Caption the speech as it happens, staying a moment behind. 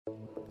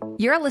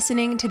You're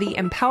listening to the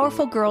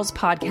Empowerful Girls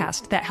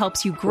podcast that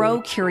helps you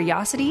grow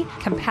curiosity,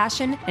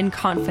 compassion, and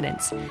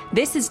confidence.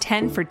 This is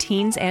 10 for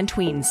teens and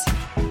tweens.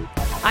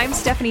 I'm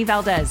Stephanie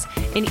Valdez.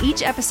 In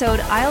each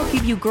episode, I'll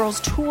give you girls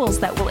tools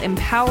that will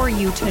empower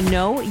you to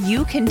know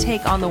you can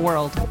take on the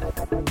world.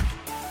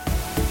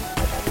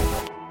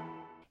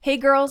 Hey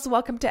girls,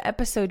 welcome to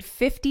episode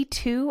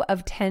 52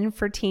 of 10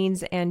 for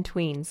teens and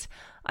tweens.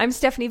 I'm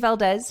Stephanie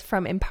Valdez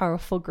from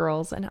Empowerful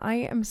Girls, and I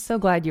am so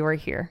glad you are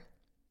here.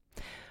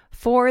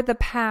 For the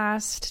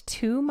past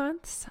 2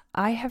 months,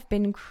 I have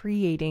been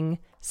creating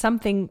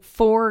something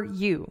for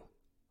you,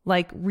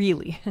 like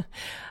really.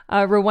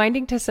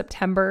 Rewinding to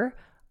September,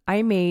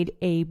 I made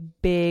a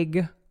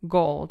big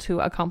goal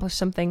to accomplish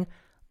something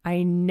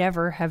I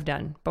never have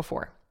done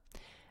before.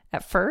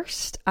 At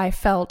first, I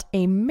felt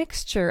a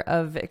mixture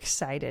of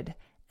excited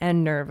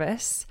and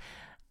nervous.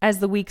 As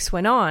the weeks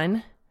went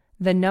on,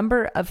 the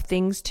number of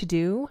things to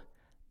do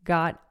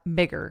got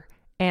bigger,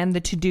 and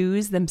the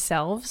to-dos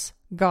themselves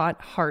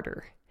got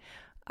harder.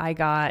 I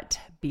got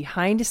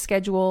behind a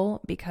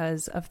schedule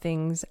because of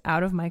things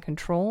out of my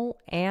control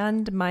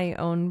and my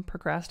own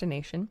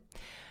procrastination.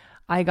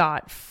 I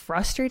got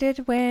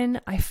frustrated when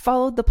I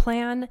followed the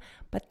plan,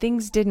 but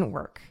things didn't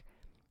work.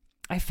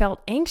 I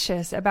felt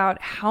anxious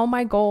about how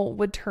my goal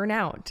would turn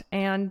out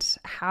and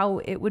how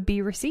it would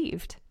be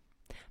received.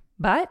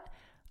 But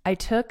I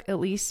took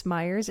Elise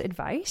Meyer's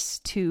advice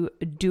to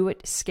do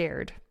it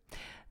scared.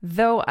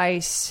 Though I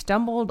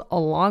stumbled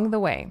along the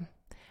way,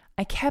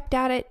 I kept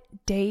at it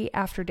day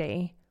after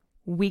day,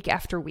 week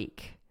after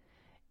week.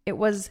 It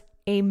was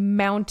a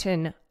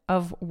mountain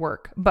of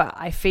work, but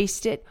I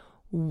faced it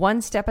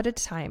one step at a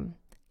time,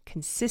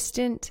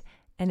 consistent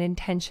and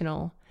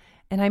intentional,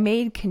 and I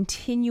made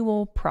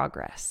continual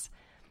progress.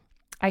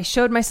 I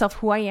showed myself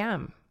who I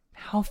am,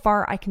 how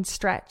far I can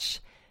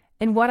stretch,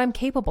 and what I'm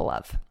capable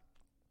of.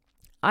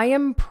 I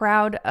am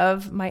proud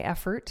of my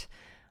effort,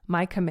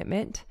 my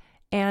commitment,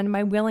 and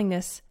my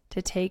willingness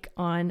to take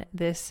on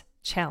this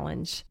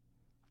challenge.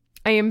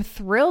 I am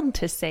thrilled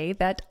to say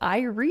that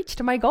I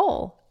reached my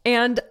goal,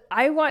 and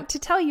I want to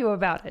tell you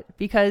about it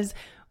because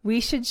we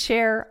should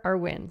share our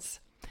wins.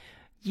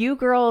 You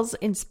girls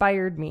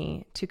inspired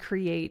me to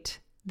create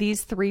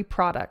these 3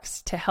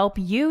 products to help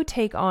you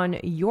take on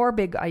your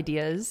big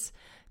ideas,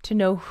 to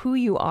know who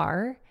you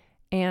are,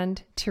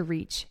 and to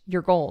reach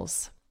your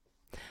goals.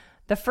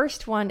 The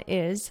first one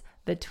is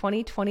the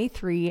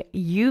 2023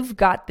 You've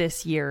Got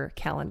This Year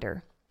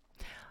calendar.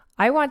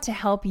 I want to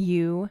help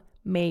you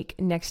make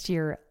next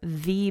year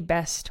the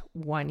best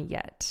one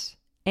yet,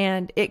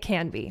 and it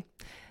can be.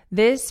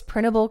 This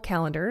printable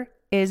calendar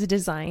is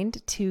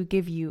designed to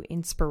give you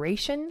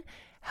inspiration,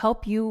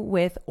 help you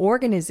with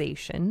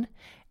organization,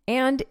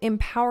 and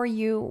empower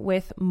you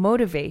with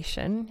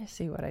motivation.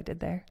 See what I did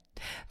there?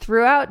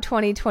 Throughout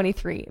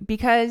 2023,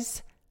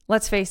 because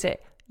let's face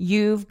it,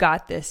 you've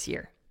got this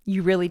year.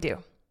 You really do.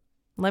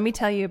 Let me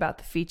tell you about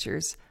the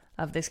features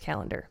of this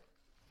calendar.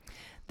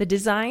 The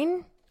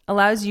design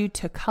allows you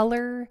to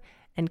color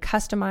and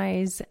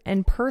customize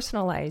and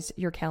personalize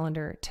your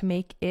calendar to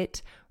make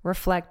it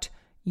reflect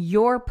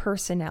your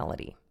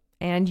personality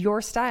and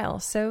your style,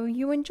 so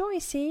you enjoy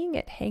seeing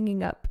it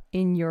hanging up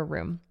in your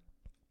room.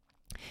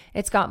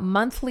 It's got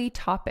monthly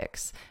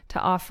topics to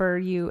offer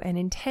you an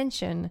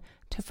intention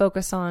to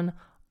focus on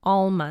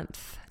all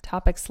month.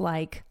 Topics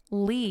like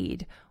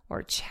lead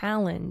or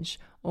challenge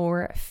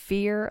or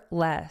fear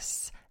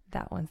less.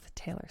 That one's the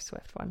Taylor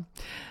Swift one.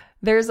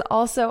 There's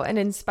also an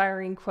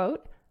inspiring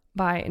quote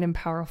by an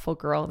empowerful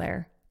girl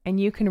there, and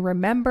you can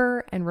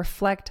remember and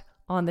reflect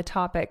on the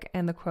topic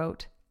and the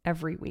quote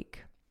every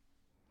week.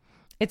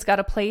 It's got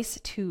a place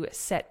to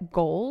set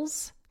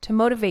goals, to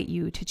motivate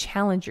you to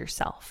challenge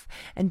yourself,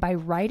 and by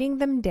writing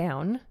them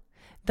down,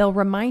 they'll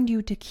remind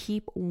you to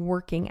keep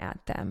working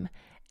at them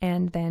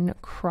and then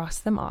cross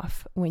them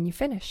off when you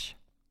finish.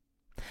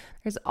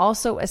 There's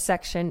also a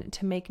section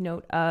to make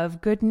note of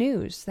good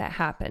news that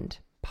happened,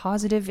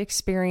 positive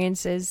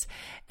experiences,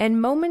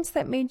 and moments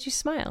that made you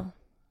smile.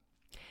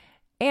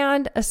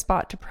 And a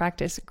spot to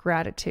practice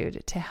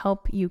gratitude to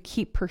help you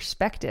keep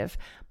perspective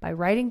by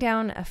writing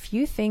down a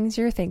few things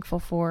you're thankful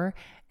for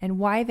and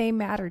why they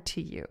matter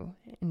to you.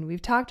 And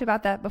we've talked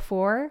about that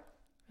before,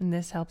 and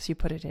this helps you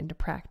put it into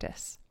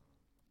practice.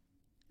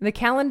 The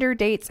calendar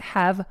dates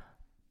have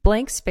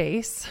blank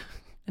space,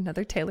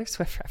 another Taylor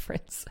Swift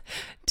reference,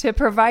 to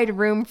provide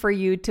room for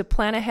you to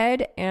plan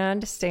ahead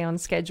and stay on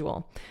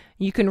schedule.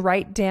 You can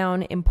write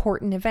down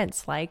important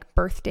events like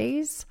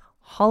birthdays,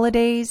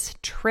 holidays,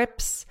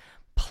 trips,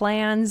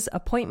 plans,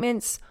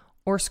 appointments,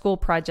 or school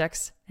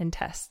projects and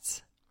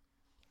tests.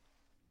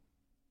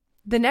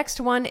 The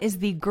next one is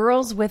the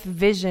Girls with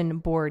Vision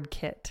Board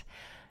Kit.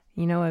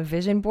 You know, a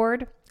vision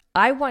board?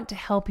 I want to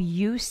help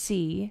you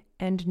see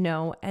and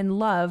know and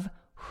love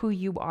who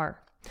you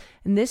are.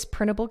 And this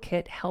printable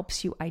kit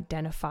helps you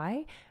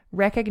identify,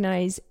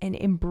 recognize, and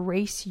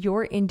embrace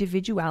your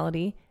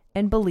individuality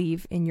and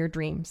believe in your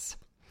dreams.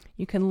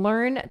 You can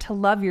learn to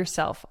love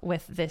yourself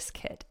with this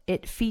kit.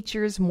 It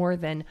features more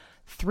than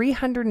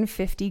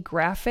 350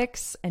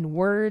 graphics and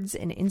words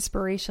and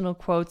inspirational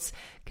quotes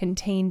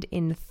contained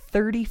in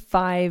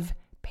 35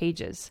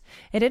 pages.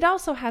 And it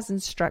also has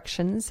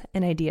instructions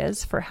and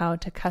ideas for how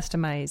to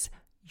customize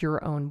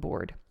your own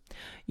board.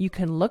 You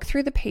can look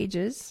through the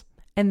pages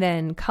and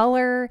then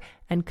color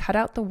and cut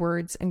out the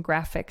words and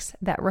graphics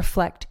that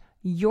reflect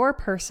your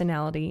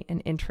personality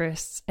and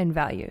interests and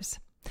values.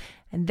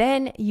 And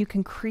then you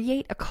can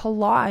create a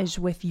collage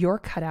with your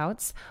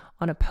cutouts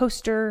on a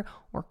poster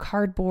or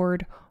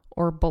cardboard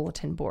or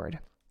bulletin board.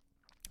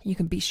 You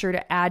can be sure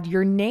to add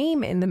your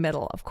name in the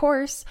middle, of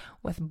course,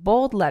 with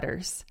bold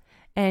letters.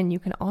 And you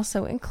can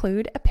also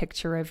include a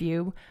picture of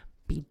you.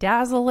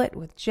 Bedazzle it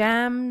with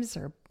gems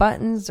or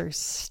buttons or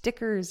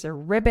stickers or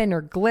ribbon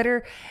or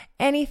glitter,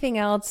 anything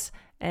else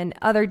and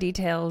other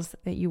details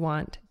that you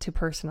want to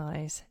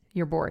personalize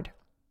your board.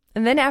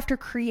 And then after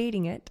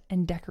creating it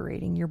and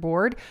decorating your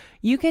board,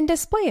 you can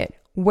display it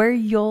where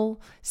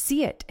you'll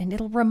see it and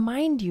it'll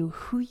remind you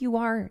who you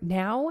are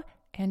now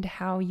and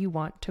how you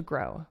want to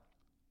grow.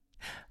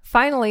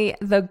 Finally,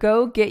 the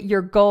Go Get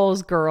Your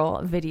Goals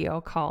Girl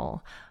video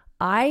call.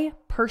 I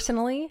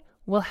personally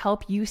will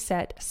help you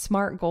set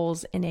SMART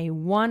goals in a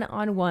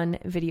one-on-one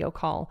video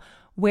call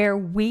where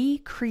we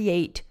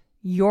create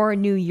your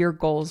New Year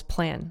goals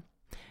plan.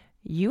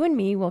 You and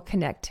me will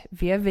connect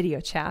via video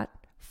chat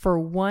for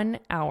 1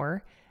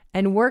 hour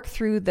and work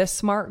through the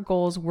SMART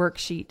goals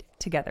worksheet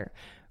together.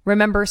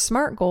 Remember,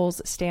 SMART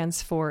goals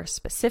stands for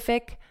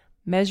specific,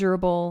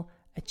 measurable,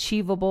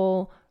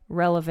 achievable,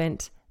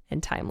 relevant,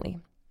 and timely.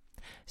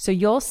 So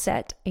you'll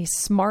set a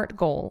SMART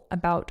goal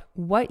about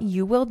what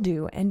you will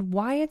do and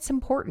why it's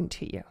important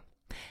to you.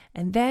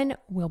 And then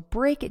we'll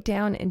break it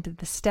down into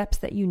the steps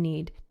that you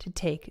need to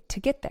take to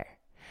get there.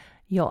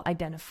 You'll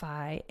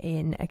identify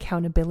an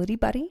accountability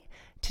buddy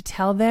to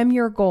tell them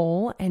your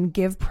goal and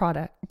give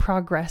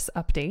progress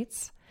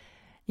updates.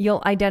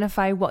 You'll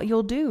identify what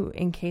you'll do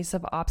in case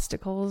of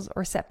obstacles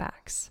or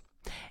setbacks.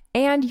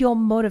 And you'll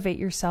motivate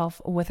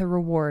yourself with a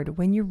reward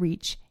when you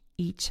reach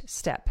each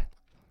step.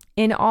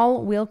 In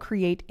all, we'll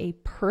create a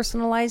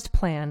personalized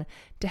plan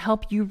to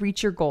help you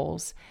reach your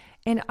goals,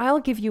 and I'll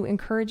give you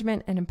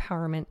encouragement and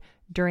empowerment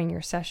during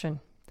your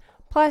session.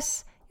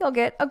 Plus, you'll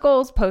get a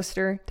goals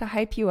poster to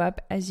hype you up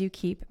as you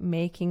keep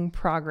making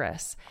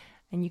progress.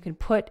 And you can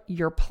put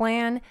your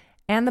plan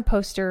and the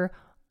poster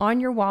on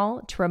your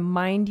wall to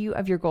remind you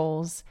of your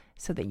goals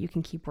so that you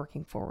can keep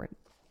working forward.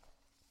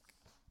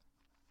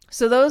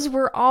 So those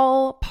were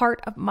all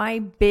part of my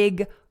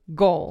big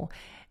goal.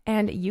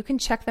 And you can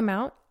check them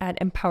out at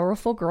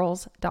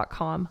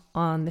empowerfulgirls.com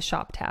on the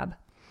shop tab.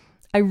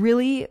 I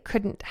really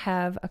couldn't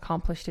have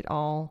accomplished it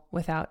all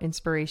without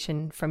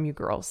inspiration from you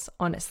girls,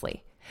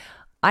 honestly.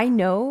 I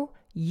know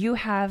you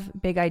have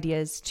big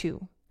ideas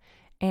too,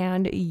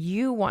 and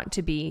you want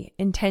to be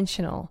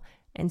intentional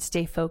and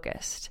stay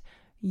focused.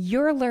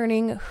 You're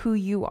learning who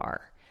you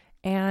are,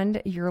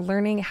 and you're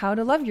learning how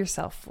to love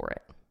yourself for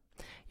it.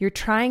 You're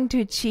trying to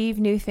achieve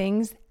new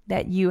things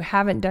that you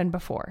haven't done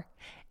before.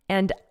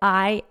 And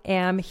I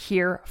am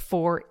here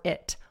for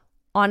it.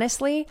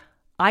 Honestly,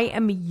 I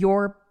am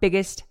your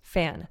biggest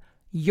fan,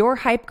 your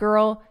hype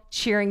girl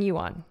cheering you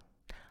on.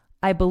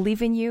 I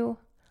believe in you,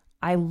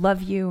 I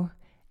love you,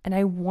 and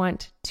I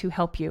want to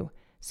help you.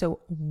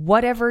 So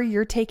whatever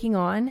you're taking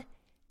on,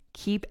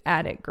 keep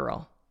at it,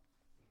 girl.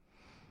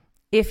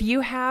 If you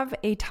have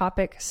a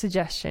topic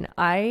suggestion,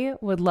 I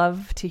would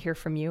love to hear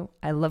from you.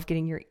 I love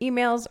getting your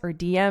emails or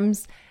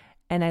DMs,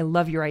 and I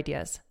love your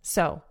ideas.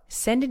 So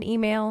send an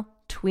email.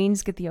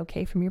 Tweens get the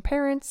okay from your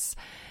parents.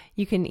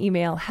 You can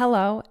email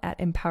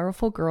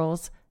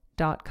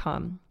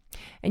hello@empowerfulgirls.com.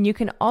 And you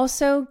can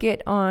also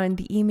get on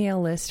the email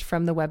list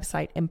from the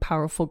website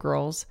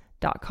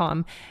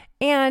empowerfulgirls.com.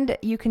 And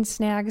you can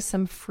snag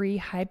some free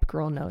Hype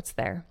Girl notes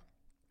there.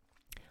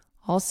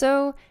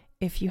 Also,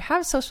 if you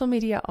have social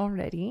media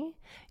already,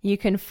 you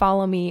can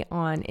follow me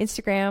on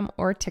Instagram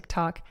or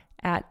TikTok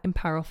at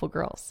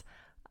empowerfulgirls.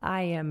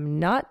 I am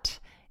not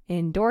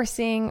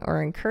endorsing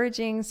or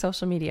encouraging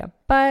social media,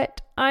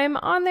 but I'm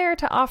on there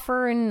to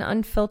offer an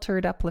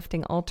unfiltered,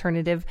 uplifting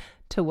alternative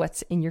to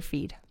what's in your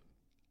feed.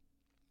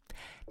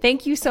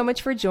 Thank you so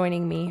much for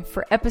joining me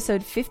for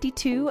episode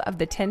 52 of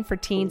the 10 for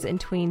Teens and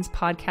Tweens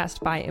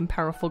podcast by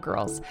Empowerful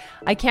Girls.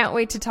 I can't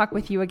wait to talk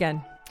with you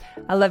again.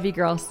 I love you,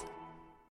 girls.